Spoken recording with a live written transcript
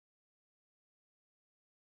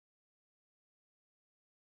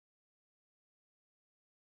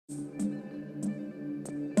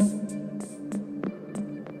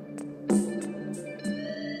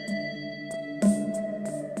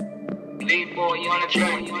Boy, you on the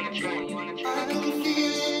track, you on the track, you on the track. I can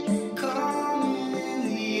feel it coming in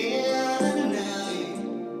the air tonight.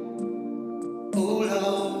 Oh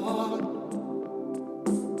Lord,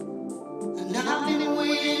 and I've been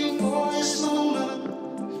waiting for this moment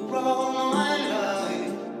for all my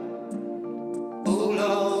life. Oh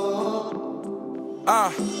Lord.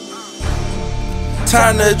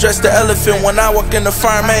 Time to address the elephant. When I walk in the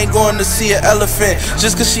farm, I ain't going to see an elephant.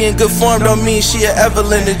 Just cause she in good form don't mean she a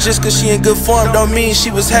Evelyn. And just cause she in good form don't mean she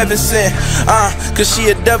was heaven sent. Cause she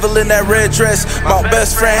a devil in that red dress. My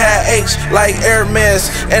best friend had H like Hermes,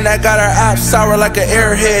 and I got her ops sour like an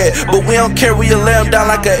airhead. But we don't care, we lay them down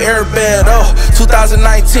like an airbed.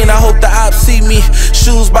 2019, I hope the ops see me.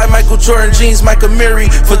 Shoes by Michael Jordan, jeans Michael Murray.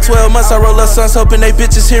 For 12 months I roll up sons hoping they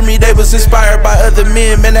bitches hear me. They was inspired by other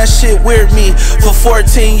men, man that shit weird me. For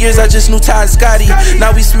 14 years I just knew Todd Scotty.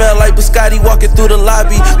 Now we smell like biscotti walking through the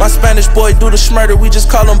lobby. My Spanish boy do the schmurder, we just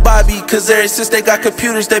call him Bobby. Cause ever since they got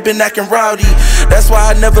computers they been acting rowdy. That's why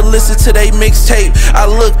I never listened to they mixtape. I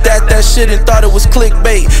looked at that shit and thought it was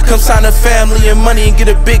clickbait. Come sign a family and money and get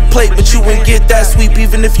a big plate, but you wouldn't get that sweep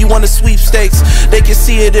even if you want a sweepstakes. They can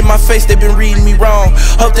see it in my face, they been reading me wrong.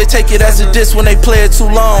 Hope they take it as a diss when they play it too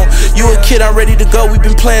long. You a kid, I'm ready to go, we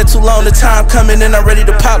been playing too long. The time coming and I'm ready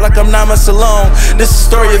to pop like I'm 9 months alone. This is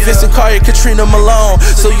the story of Vincent and Katrina Malone,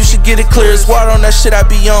 so you should get it clear as water on that shit I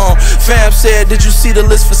be on. Fam said, did you see the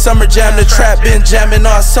list for Summer Jam? The trap been jamming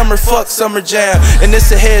all summer, fuck Summer Jam. And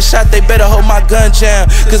it's a headshot, they better hold my gun jam.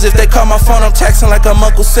 Cause if they call my phone, I'm texting like I'm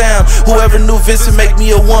Uncle Sam. Whoever knew Vincent make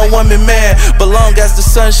me a one-woman man. But long as the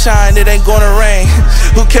sun shine, it ain't gonna rain.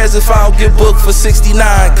 Who cares if I don't get booked for 69?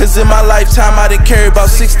 Cause in my lifetime I done carry about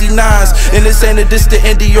 69s. And this ain't a diss to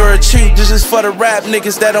Indy or a cheat. This is for the rap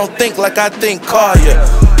niggas that don't think like I think. Call ya.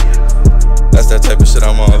 That's that type of shit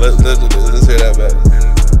I'm on. Let's hear that back.